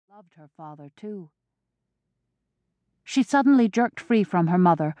loved her father, too. She suddenly jerked free from her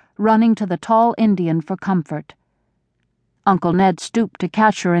mother, running to the tall Indian for comfort. Uncle Ned stooped to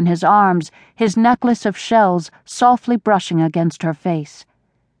catch her in his arms, his necklace of shells softly brushing against her face.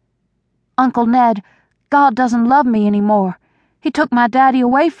 "Uncle Ned, God doesn't love me anymore. He took my daddy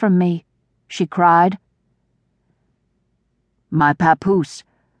away from me," she cried. "My papoose,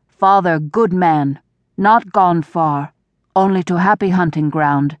 father good man, not gone far, only to happy hunting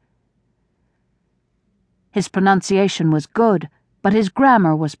ground." His pronunciation was good, but his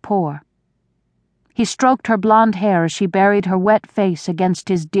grammar was poor. He stroked her blonde hair as she buried her wet face against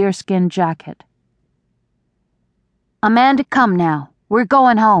his deerskin jacket. "Amanda, come now. We're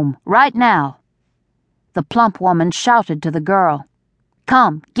going home, right now," the plump woman shouted to the girl.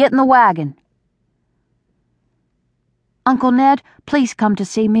 "Come, get in the wagon." "Uncle Ned, please come to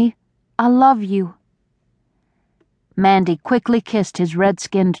see me. I love you." Mandie quickly kissed his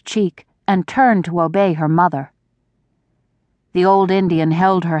red-skinned cheek and turned to obey her mother. The old Indian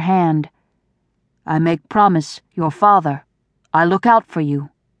held her hand. "I make promise, your father. I look out for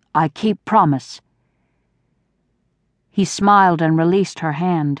you. I keep promise." He smiled and released her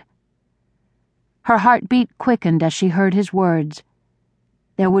hand. Her heartbeat quickened as she heard his words.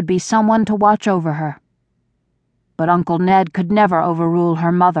 There would be someone to watch over her. But Uncle Ned could never overrule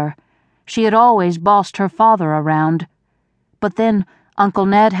her mother. She had always bossed her father around. But then Uncle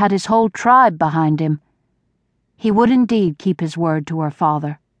Ned had his whole tribe behind him. He would indeed keep his word to her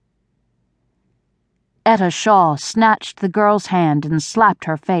father. Etta Shaw snatched the girl's hand and slapped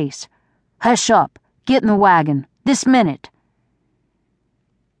her face. "Hush up! Get in the wagon! This minute!"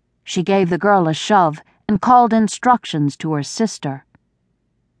 She gave the girl a shove and called instructions to her sister.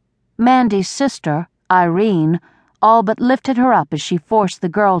 Mandie's sister, Irene, all but lifted her up as she forced the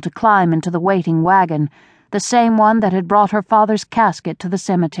girl to climb into the waiting wagon, the same one that had brought her father's casket to the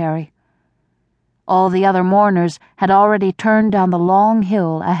cemetery. All the other mourners had already turned down the long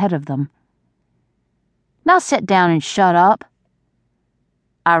hill ahead of them. "Now sit down and shut up."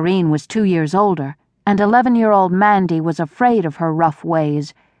 Irene was 2 years older, and 11-year-old Mandie was afraid of her rough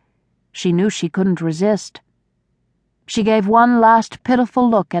ways. She knew she couldn't resist. She gave one last pitiful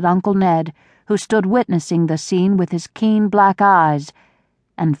look at Uncle Ned, who stood witnessing the scene with his keen black eyes,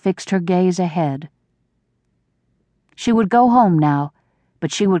 and fixed her gaze ahead. She would go home now,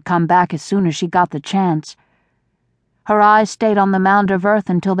 but she would come back as soon as she got the chance. Her eyes stayed on the mound of earth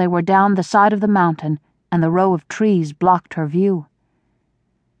until they were down the side of the mountain, and the row of trees blocked her view.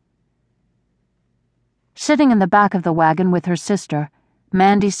 Sitting in the back of the wagon with her sister,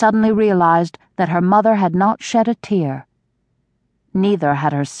 Mandie suddenly realized that her mother had not shed a tear. Neither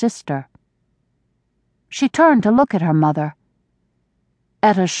had her sister. She turned to look at her mother.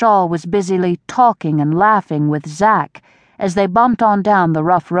 Etta Shaw was busily talking and laughing with Zack as they bumped on down the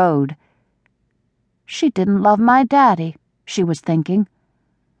rough road. "She didn't love my daddy," she was thinking.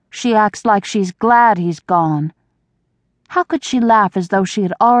 "She acts like she's glad he's gone. How could she laugh as though she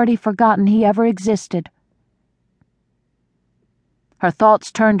had already forgotten he ever existed?" Her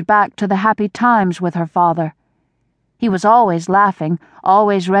thoughts turned back to the happy times with her father. He was always laughing,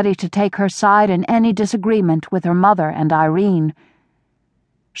 always ready to take her side in any disagreement with her mother and Irene.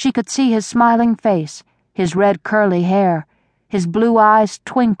 She could see his smiling face, his red curly hair, his blue eyes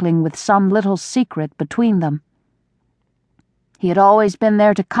twinkling with some little secret between them. He had always been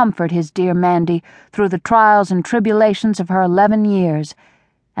there to comfort his dear Mandie through the trials and tribulations of her 11 years,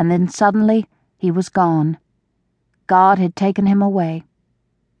 and then suddenly he was gone. God had taken him away.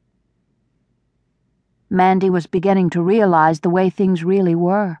 Mandie was beginning to realize the way things really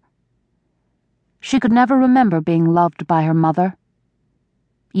were. She could never remember being loved by her mother.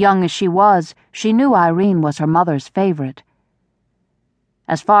 Young as she was, she knew Irene was her mother's favorite.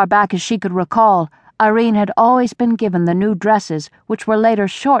 As far back as she could recall, Irene had always been given the new dresses which were later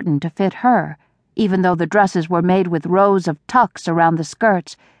shortened to fit her, even though the dresses were made with rows of tucks around the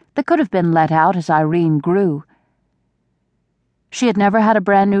skirts that could have been let out as Irene grew. She had never had a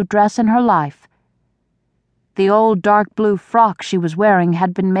brand new dress in her life. The old dark blue frock she was wearing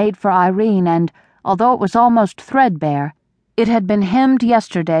had been made for Irene, and, although it was almost threadbare, it had been hemmed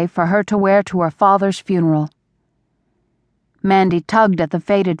yesterday for her to wear to her father's funeral. Mandie tugged at the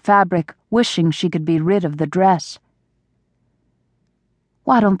faded fabric, wishing she could be rid of the dress.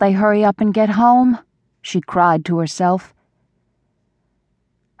 "Why don't they hurry up and get home?" she cried to herself.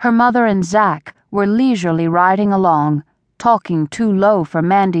 Her mother and Zack were leisurely riding along, talking too low for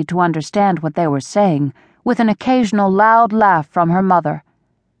Mandie to understand what they were saying, with an occasional loud laugh from her mother.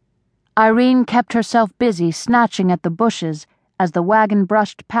 Irene kept herself busy snatching at the bushes as the wagon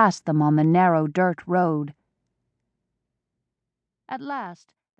brushed past them on the narrow dirt road. At last,